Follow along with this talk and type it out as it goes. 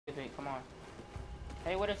on.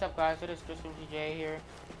 Hey, what is up, guys? It is Tristan TJ here,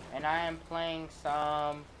 and I am playing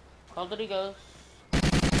some Call of Duty Ghosts.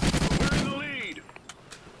 We're in the lead.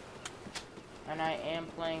 And I am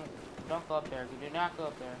playing. Don't go up there. Do not go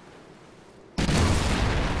up there.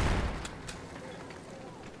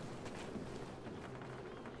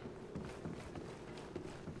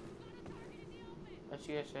 That's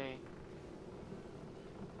USA.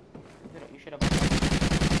 You should have.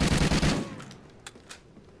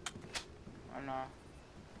 Oh no.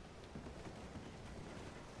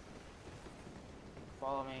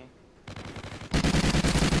 Follow me.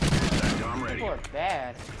 I'm ready. People are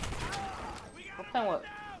bad. We're playing what?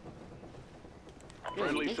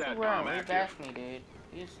 Friendly Dude, this SATCOM dude wearing way active. past me, dude.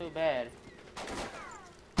 He's so bad.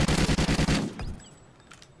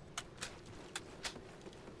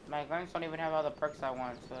 My guns don't even have all the perks I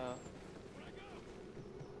want, so.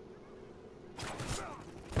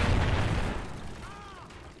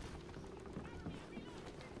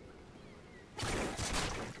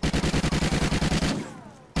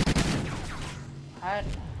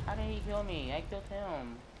 How did he kill me? I killed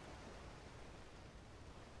him.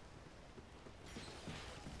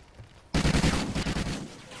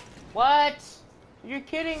 What? You're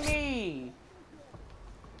kidding me!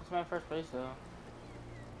 It's my first place though.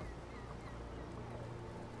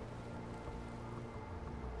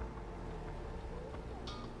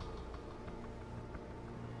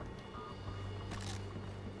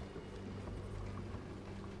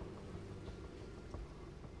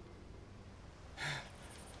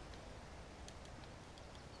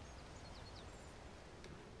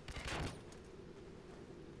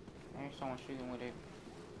 There's someone shooting with it.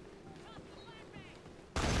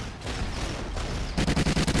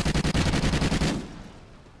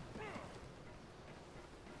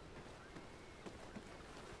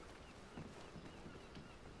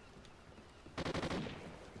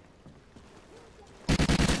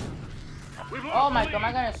 Oh my god,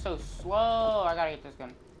 my gun is so slow. I gotta get this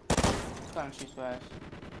gun. This gun shoots fast.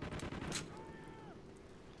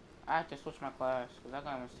 I have to switch my class because that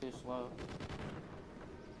gun was too slow.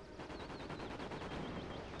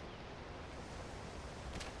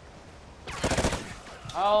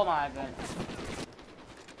 Oh my goodness.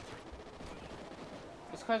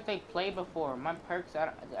 It's because they played before. My perks,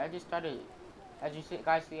 I just started. As you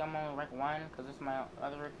guys see, I'm on rank 1 because this is my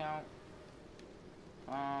other account.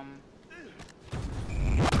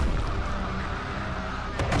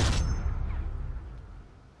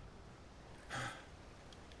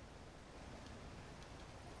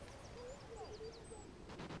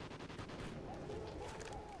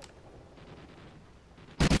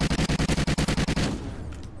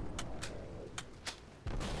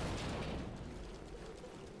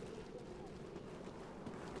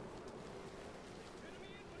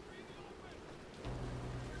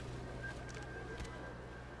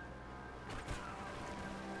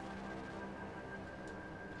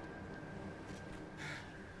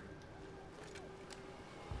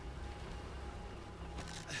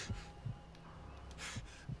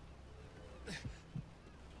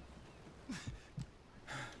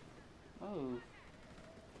 Oh.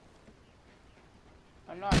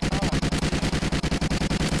 I'm not calling.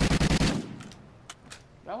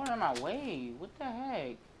 Y'all went on my way. What the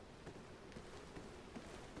heck?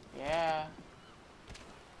 Yeah.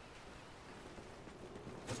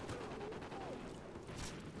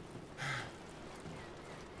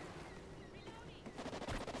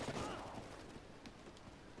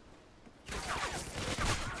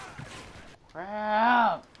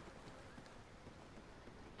 Crap!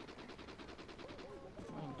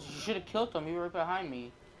 You should have killed him. You were right behind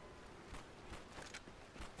me.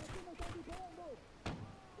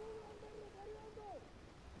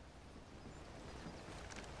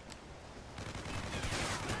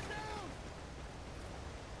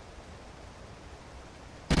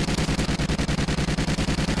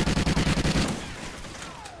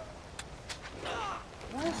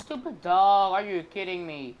 What a stupid dog. Are you kidding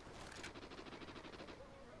me?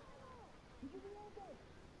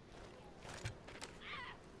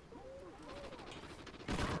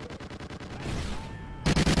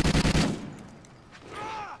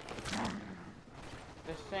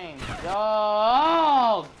 This thing.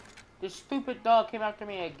 Dog! This stupid dog came after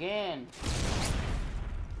me again.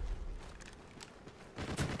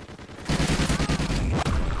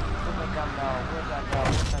 Where's that dumb dog? Where's that dog?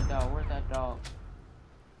 Where's that dog? Where's that dog?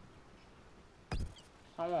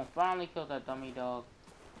 Someone finally killed that dummy dog.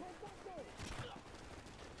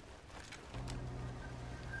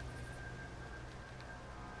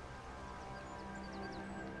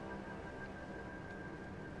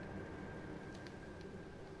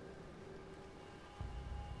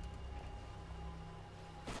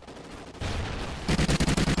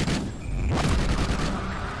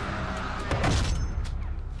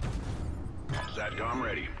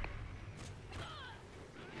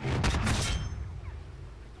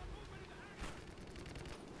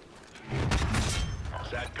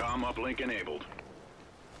 SATCOM uplink enabled.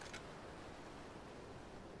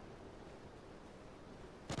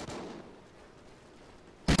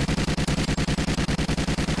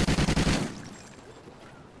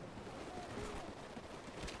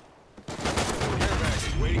 Care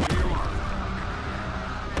package waiting for your mark.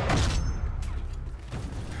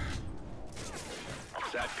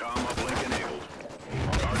 SATCOM uplink enabled.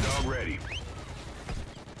 Guard dog ready.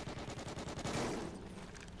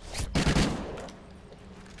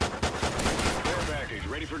 Care package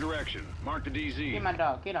ready for direction. Mark the DZ. Get my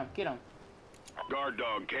dog. Get him. Get him. Guard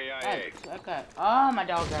dog KIA. Hey, okay. Oh, my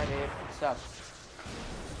dog got it. It sucks.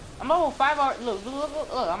 I'm level 5 already. Look.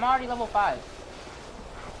 I'm already level 5.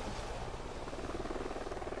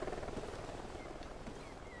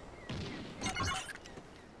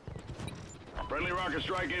 Friendly rocket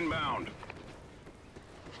strike inbound.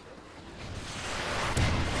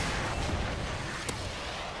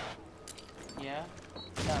 Yeah.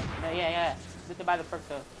 No, yeah. Good to buy the perk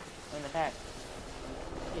though. In the pack.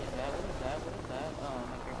 What is that? What is that? Oh,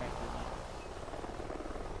 my care package.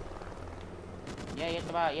 Yeah, you have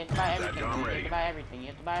to buy everything. SATCOM ready. You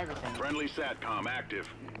have to buy everything. Friendly SATCOM active.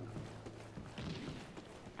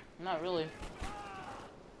 Not really.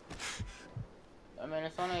 I mean,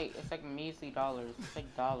 it's like measly dollars. It's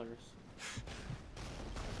like dollars.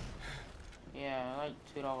 Yeah, like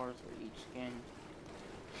 $2 for each skin.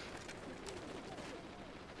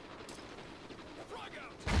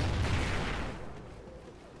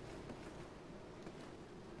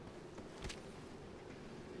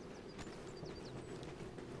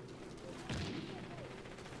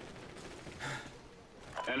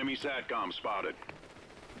 Enemy SATCOM spotted.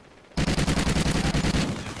 I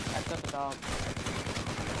took the dog.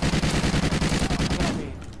 Get over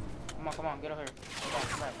here. Come on, get over here.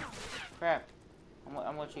 Come back. Crap.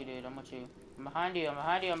 I'm with you, dude. I'm with you. I'm behind you. Come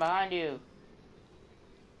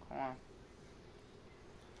on.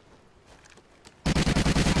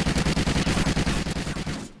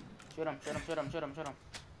 Shoot him.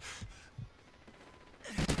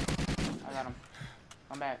 I got him.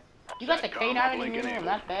 Come back. You got the SATCOM K9 uplink in you, enabled.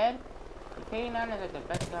 not bad. The K9 is like the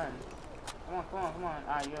best gun. Come on.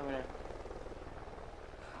 Alright, you're over there.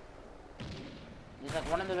 He's like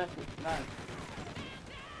one of the best guns.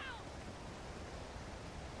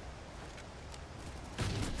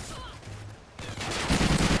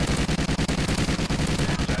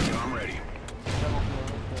 SATCOM ready. Double kill,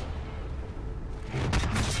 let's go.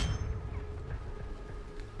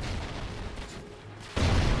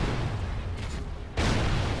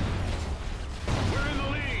 We're in the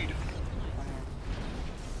lead. Come here.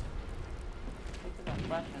 Look at that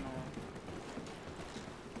flashing on.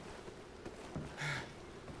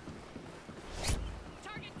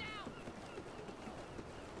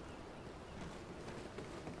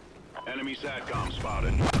 Enemy SATCOM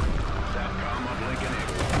spotted. SATCOM uplink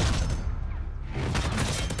enabled.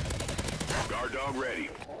 Guard dog ready.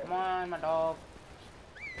 Come on, my dog.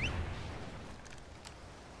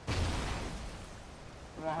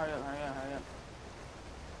 Come on, hurry up.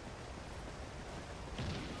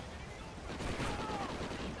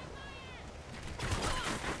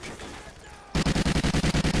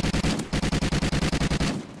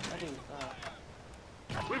 That dude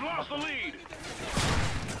sucks. We've lost the lead.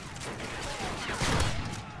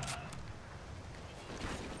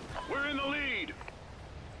 We're in the lead.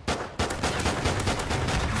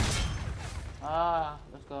 Ah,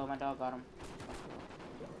 let's go. My dog got him.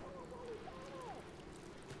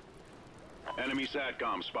 Enemy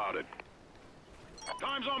SATCOM spotted.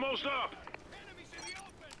 Time's almost up.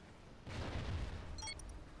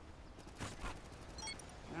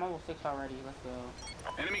 I'm level 6 already. Let's go.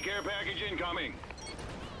 Enemy care package incoming.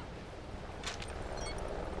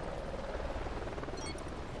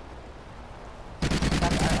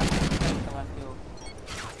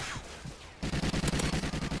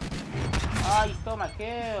 Ah, you stole my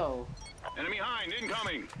kill. Enemy hind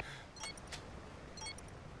incoming.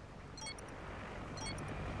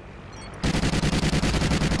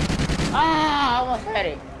 Ah, I almost had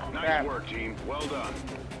it. Nice Crap. work, team. Well done.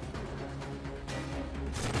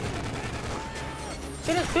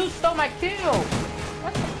 This dude stole my kill.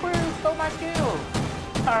 That's the queer who stole my kill.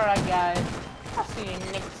 Alright, guys. I'll see you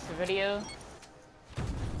next video.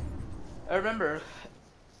 Remember,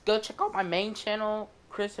 go check out my main channel,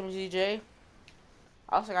 Chris MZJ.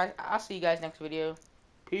 I'll see you guys next video.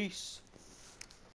 Peace.